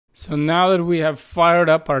So now that we have fired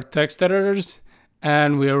up our text editors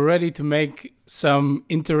and we are ready to make some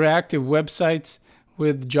interactive websites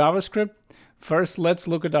with JavaScript, first let's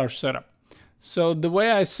look at our setup. So the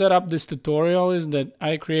way I set up this tutorial is that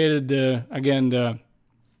I created the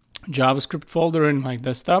JavaScript folder in my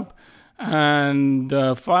desktop, and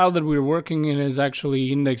the file that we're working in is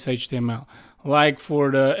actually index.html, like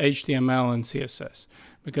for the HTML and CSS,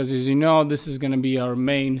 because as you know, this is going to be our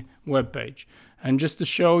main web page. And just to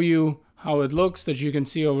show you how it looks, that you can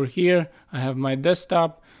see over here, I have my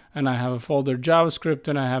desktop and I have a folder JavaScript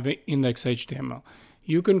and I have index.html.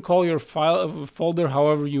 You can call your folder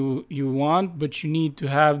however you want, but you need to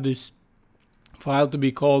have this file to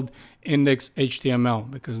be called index.html,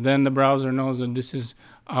 because then the browser knows that this is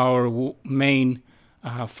our main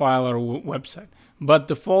file or website. But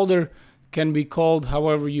the folder can be called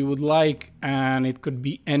however you would like, and it could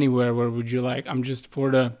be anywhere where would you like. I'm just, for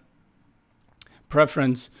the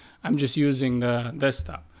preference, I'm just using the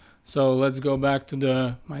desktop. So let's go back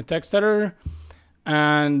to my text editor,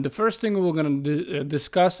 and the first thing we're going to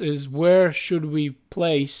discuss is where should we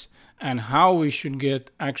place and how we should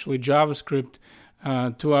get actually JavaScript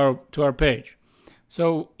to our page.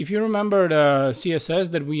 So if you remember the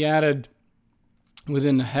CSS that we added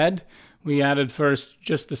within the head, we added first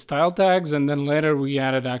just the style tags, and then later we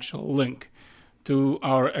added actual link to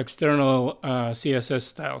our external CSS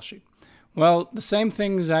style sheet. Well, the same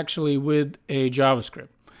thing is actually with a JavaScript.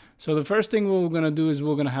 So the first thing we're going to do is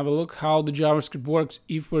we're going to have a look how the JavaScript works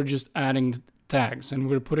if we're just adding tags and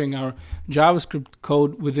we're putting our JavaScript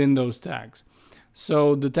code within those tags.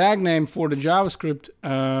 So the tag name for the JavaScript,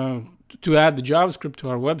 to add the JavaScript to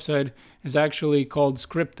our website, is actually called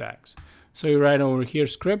script tags. So you write over here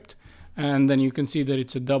script, and then you can see that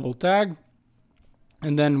it's a double tag.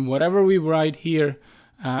 And then whatever we write here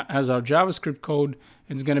as our JavaScript code,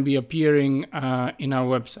 it's going to be appearing in our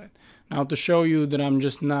website. Now, to show you that I'm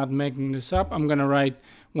just not making this up, I'm going to write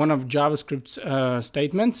one of JavaScript's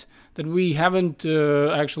statements that we haven't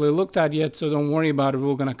actually looked at yet, so don't worry about it.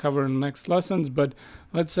 We're going to cover in the next lessons. But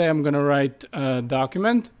let's say I'm going to write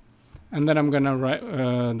document, and then I'm going to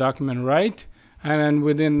write document write, and then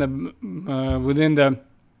within the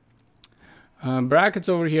brackets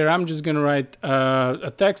over here, I'm just going to write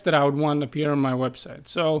a text that I would want to appear on my website.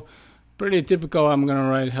 So pretty typical, I'm going to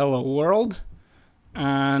write hello world,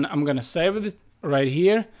 and I'm going to save it right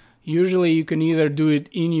here. Usually you can either do it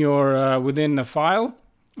in your within the file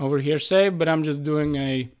over here, save, but I'm just doing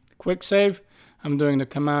a quick save. I'm doing the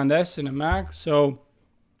Command S in a Mac. So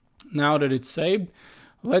now that it's saved,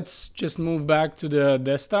 let's just move back to the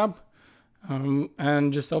desktop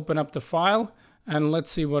and just open up the file, and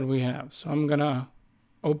let's see what we have. So I'm gonna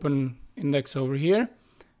open index over here,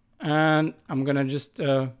 and I'm gonna just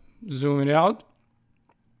zoom it out,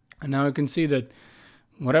 and now you can see that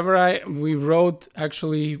whatever we wrote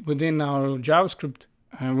actually within our JavaScript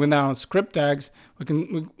with our script tags,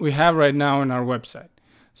 we have right now in our website.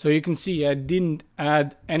 So you can see I didn't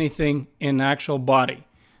add anything in actual body.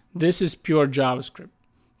 This is pure JavaScript.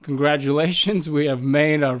 Congratulations, we have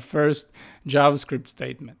made our first JavaScript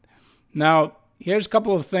statement. Now, here's a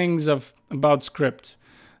couple of things about scripts.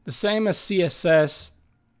 The same as CSS,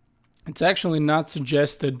 it's actually not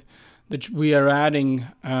suggested that we are adding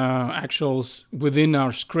actuals within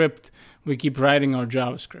our script. We keep writing our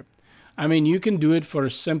JavaScript. I mean, you can do it for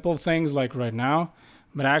simple things like right now,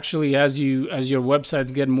 but actually as your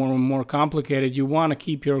websites get more and more complicated, you want to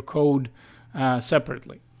keep your code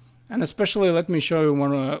separately. And especially, let me show you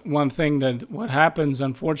one thing that what happens,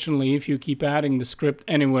 unfortunately, if you keep adding the script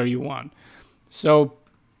anywhere you want. So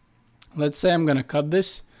let's say I'm going to cut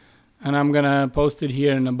this, and I'm going to post it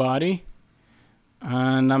here in the body.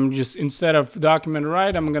 And I'm just, instead of document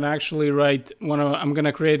write, I'm going to actually write I'm going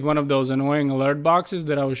to create one of those annoying alert boxes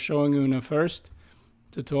that I was showing you in the first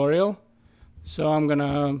tutorial. So I'm going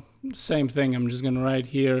to, same thing, I'm just going to write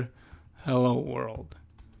here, hello world.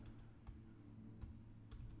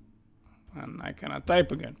 And I cannot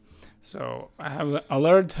type again. So I have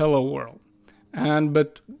alert hello world. And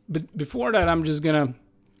but before that, after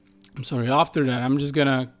that, I'm just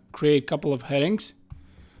gonna create a couple of headings,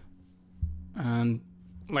 and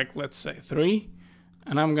like let's say 3,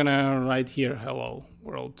 and I'm gonna write here hello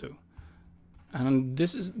world 2. And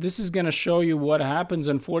this is gonna show you what happens,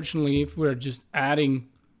 unfortunately, if we're just adding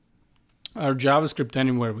our JavaScript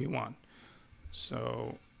anywhere we want.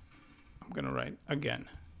 So I'm gonna write again.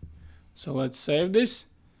 So let's save this,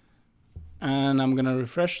 and I'm gonna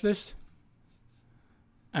refresh this,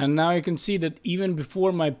 and now you can see that even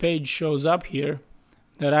before my page shows up here,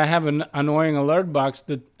 that I have an annoying alert box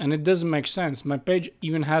and it doesn't make sense. My page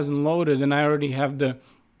even hasn't loaded, and I already have the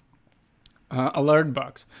alert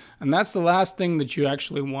box. And that's the last thing that you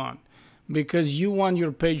actually want, because you want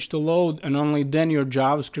your page to load and only then your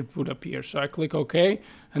JavaScript would appear. So I click OK,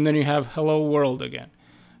 and then you have hello world again.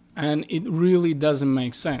 And it really doesn't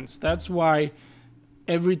make sense. That's why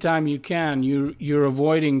every time you can, you're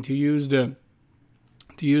avoiding to use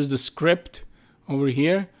the script over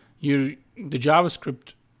here. The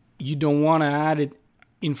JavaScript, you don't want to add it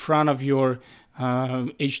in front of your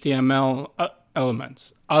HTML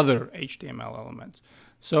elements, other HTML elements.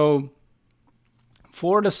 So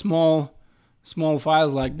for the small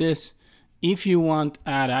files like this, if you want to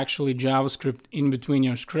add actually JavaScript in between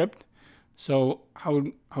your script, so I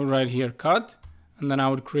would write here cut, and then I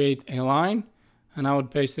would create a line, and I would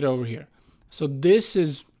paste it over here. So this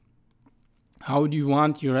is how do you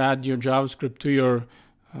want your add your JavaScript to your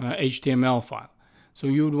HTML file. So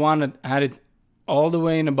you would want to add it all the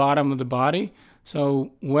way in the bottom of the body.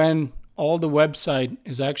 So when all the website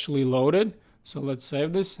is actually loaded, so let's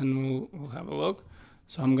save this and we'll have a look.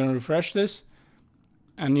 So I'm going to refresh this,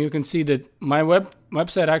 and you can see that my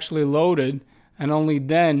website actually loaded, and only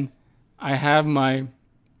then I have my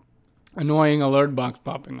annoying alert box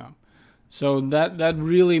popping up. So that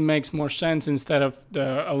really makes more sense instead of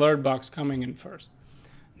the alert box coming in first.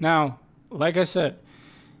 Now, like I said,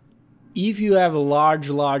 if you have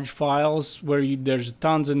large files where there's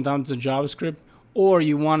tons and tons of JavaScript, or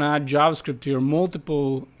you want to add JavaScript to your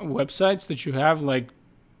multiple websites that you have, like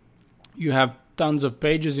you have tons of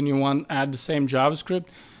pages and you want to add the same JavaScript,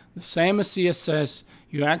 the same as CSS,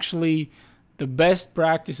 the best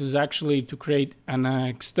practice is actually to create an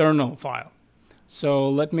external file. So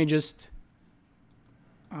let me just,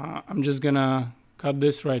 I'm just gonna cut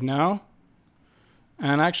this right now.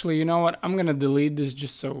 And actually, you know what? I'm gonna delete this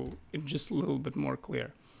just so it's just a little bit more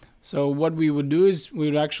clear. So what we would do is we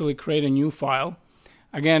would actually create a new file.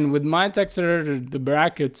 Again, with my text editor, the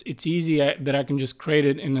brackets, it's easy that I can just create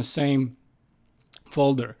it in the same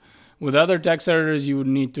folder. With other text editors, you would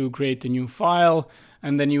need to create a new file,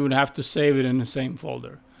 and then you would have to save it in the same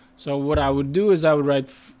folder. So what I would do is I would write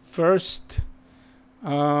first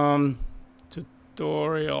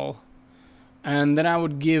tutorial, and then I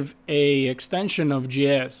would give a extension of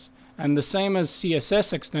JS. And the same as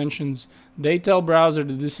CSS extensions, they tell browser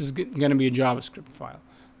that this is going to be a JavaScript file.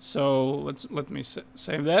 So let me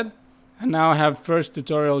save that. And now I have first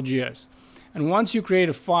tutorial JS. And once you create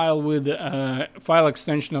a file with a file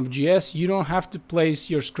extension of JS, you don't have to place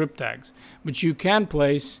your script tags, but you can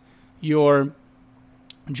place your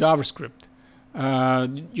JavaScript,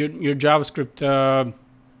 your JavaScript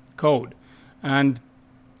code. And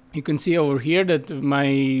you can see over here that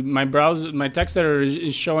my browser, my text editor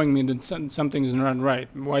is showing me that something is not right.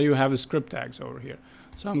 Why you have a script tags over here?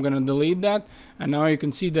 So I'm going to delete that, and now you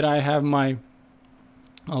can see that I have my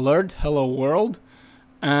alert hello world,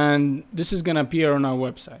 and this is going to appear on our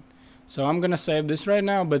website. So I'm going to save this right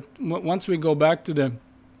now, but once we go back to the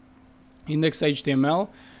index.html,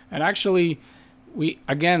 and actually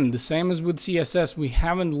again, the same as with CSS, we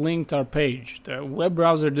haven't linked our page. The web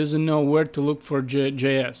browser doesn't know where to look for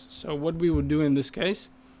JS. So what we would do in this case,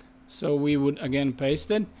 so we would again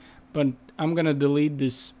paste it, but I'm going to delete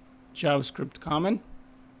this JavaScript comment,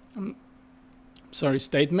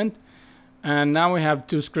 statement, and now we have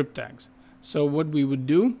two script tags. So what we would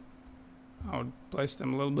do, I would place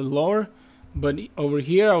them a little bit lower, but over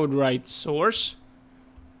here I would write source,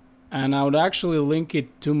 and I would actually link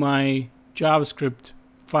it to my JavaScript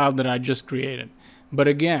file that I just created. But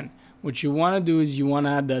again, what you want to do is you want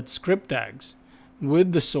to add that script tags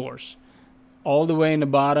with the source all the way in the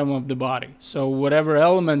bottom of the body. So whatever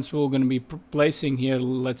elements we're going to be placing here,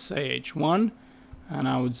 let's say h1, and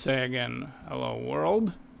I would say again hello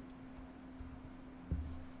world.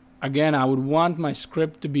 Again, I would want my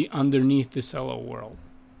script to be underneath this hello world.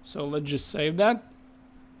 So let's just save that,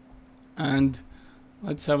 and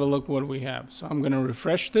let's have a look what we have. So I'm going to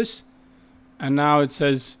refresh this, and now it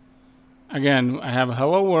says, again, I have a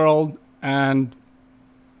hello world, and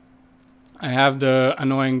I have the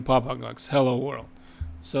annoying pop-up box, hello world.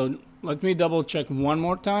 So let me double check one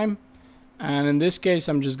more time. And in this case,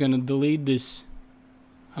 I'm just going to delete this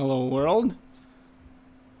hello world,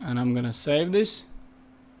 and I'm going to save this.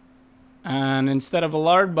 And instead of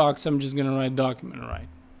alert box, I'm just going to write document right.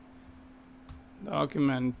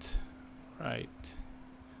 Document right.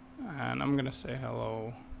 And I'm going to say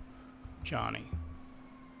hello Johnny.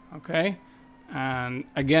 Okay. And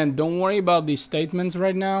again, don't worry about these statements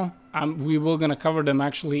right now. We will going to cover them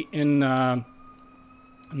actually in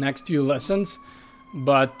next few lessons.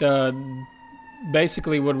 But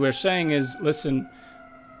basically what we're saying is, listen,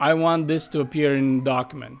 I want this to appear in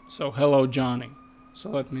document. So hello Johnny. So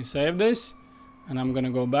let me save this, and I'm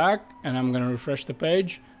gonna go back and I'm gonna refresh the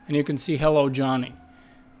page, and you can see hello Johnny.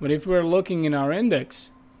 But if we're looking in our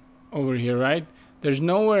index over here, right, there's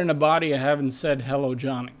nowhere in the body I haven't said hello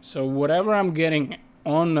Johnny. So whatever I'm getting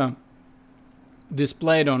on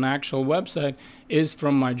displayed on actual website is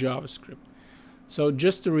from my JavaScript. So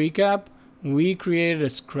just to recap, we created a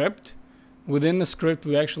script. Within the script,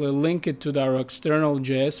 we actually link it to our external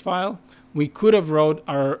JS file. We could have wrote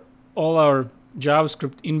all our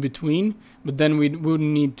JavaScript in between, but then we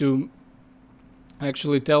wouldn't need to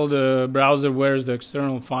actually tell the browser where's the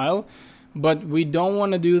external file. But we don't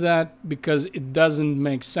want to do that because it doesn't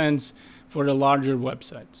make sense for the larger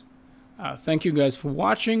websites. Thank you guys for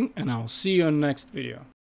watching, and I'll see you in the next video.